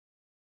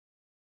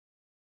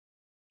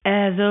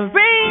As the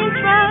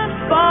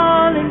raindrops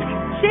falling,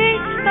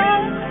 she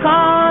starts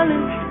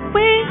calling.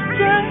 We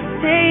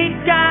just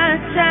take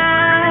our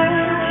time.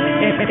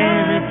 Every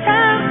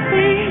time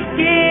we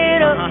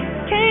get up,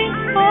 can't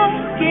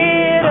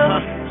forget her.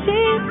 She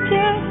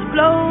just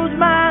blows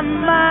my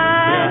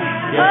mind.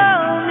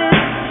 Oh,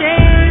 Miss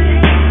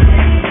Jane,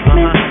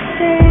 Miss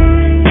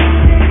Jane,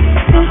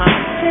 Miss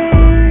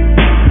Jane,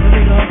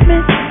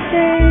 Miss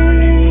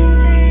Jane,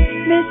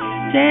 Miss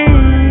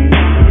Jane.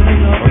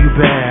 Oh, you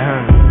bad,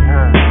 huh?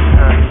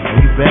 Oh,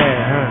 you bad,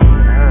 huh?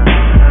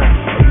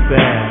 Oh, you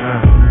bad, huh?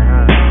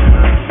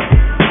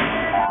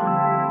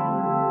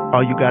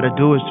 All you gotta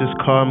do is just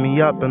call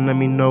me up and let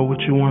me know what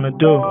you wanna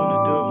do.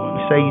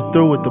 You say you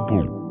through with the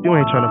boo. You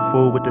ain't tryna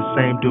fool with the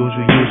same dudes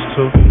you used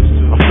to.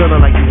 I'm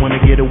feeling like you wanna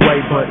get away,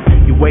 but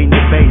you waiting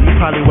to bait. You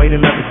probably wait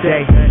another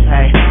day.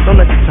 Hey, don't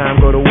let the time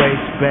go to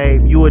waste,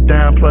 babe. You a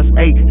dime plus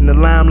 8 and the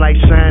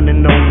limelight shining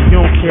on you. You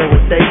don't care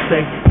what they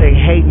say. They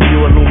hating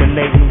you,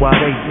 illuminating while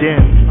they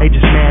dim. They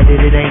just mad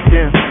that it ain't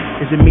them.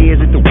 Is it me? Is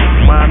it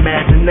my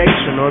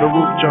imagination? Or the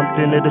roof jumped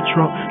into the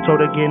trunk, told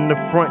her get in the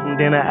front, and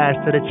then I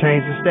asked her to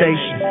change the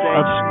station.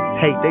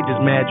 Others hate, they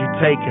just mad you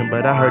taking,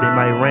 but I heard it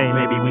might rain.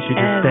 Maybe we should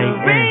just stay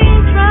in.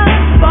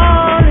 Raindrops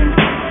falling,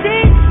 she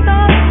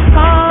starts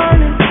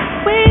calling.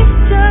 We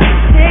just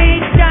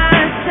take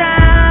our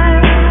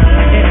time.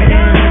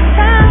 Every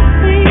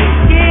time we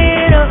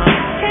get up,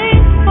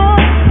 can't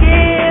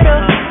forget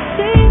her.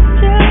 She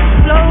just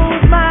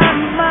blows my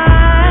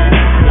mind.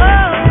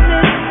 Oh,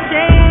 Miss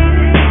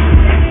Jane,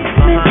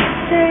 Miss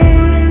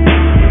Jane,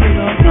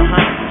 Miss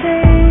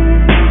Jane,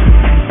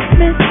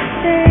 Miss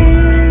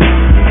Jane,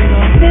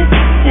 Miss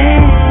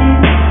Jane.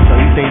 So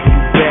you think you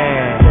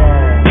bad?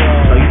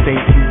 So you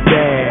think you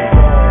bad?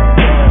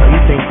 So you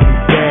think you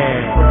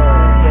bad?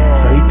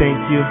 So you think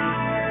you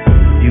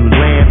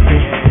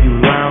laughing, you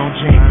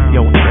lounging,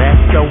 yo,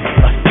 that's so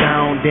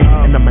astounding.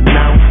 And I'm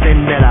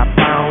announcing that I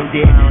found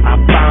it. I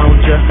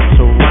found ya,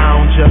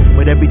 surround ya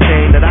with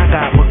everything that I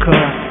got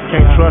because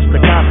can't trust the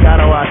cops,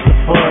 gotta watch the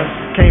fuzz.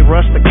 Can't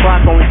rush the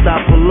clock, only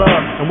stop for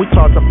love. And we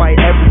taught to fight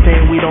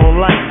everything we don't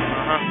like.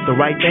 The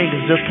right thing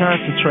is just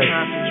concentrate,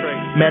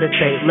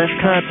 meditate, let's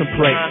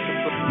contemplate.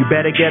 You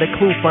better get a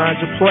clue, find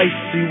your place,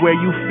 see where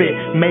you fit.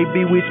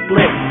 Maybe we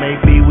split,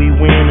 maybe we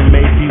win, and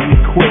maybe we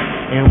quit.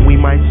 And we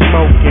might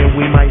smoke and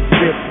we might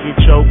sip.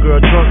 Get your girl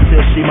drunk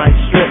till she might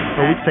strip.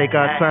 But we take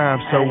our time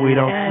so we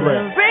don't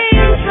slip. As the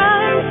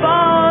raindrops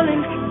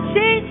falling,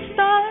 she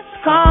starts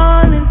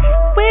calling.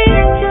 We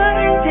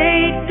just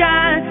take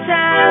our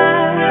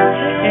time.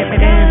 Every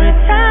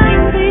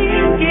time we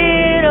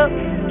get up,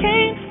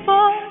 can't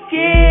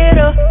forget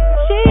her.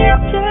 She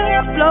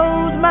just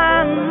blows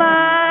my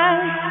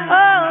mind.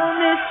 Oh,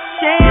 Miss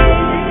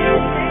Jane,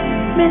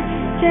 Miss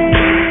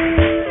Jane,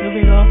 here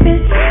we go.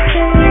 Miss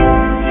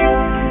Jane,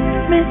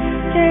 Miss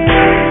Jane,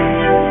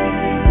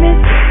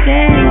 Miss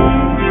Jane.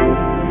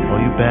 Oh,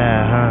 you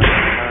bad, huh?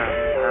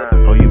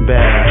 Oh, you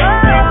bad, huh?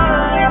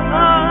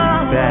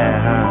 You bad,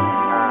 huh?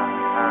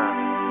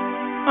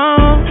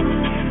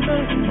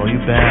 Oh, you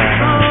bad,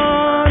 huh?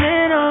 On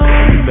and on,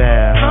 Oh, you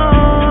bad, huh?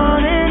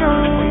 on and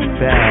on. Oh, you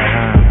bad,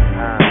 huh?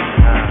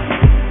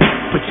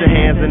 Put your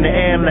hands in the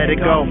air and let it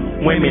go.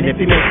 Women, if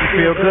it makes you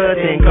feel good,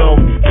 then go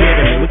get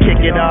him. We kick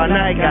it all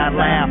night, got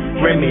loud.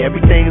 Remy,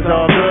 everything's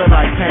all good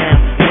like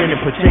Pam. Women,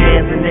 put your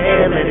hands in the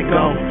air, let it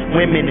go.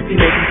 Women, if you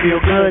make you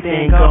feel good,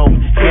 then go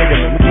get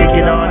him. We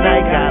kick it all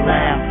night, got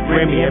loud.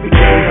 Remy,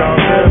 everything's all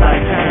good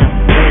like Pam.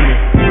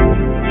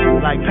 Women,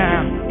 like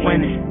Pam,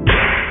 winning.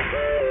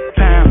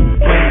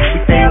 Pam, winning.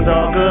 Everything's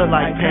all good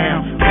like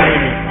Pam,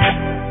 winning.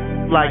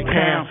 Like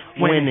Pam,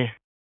 winning.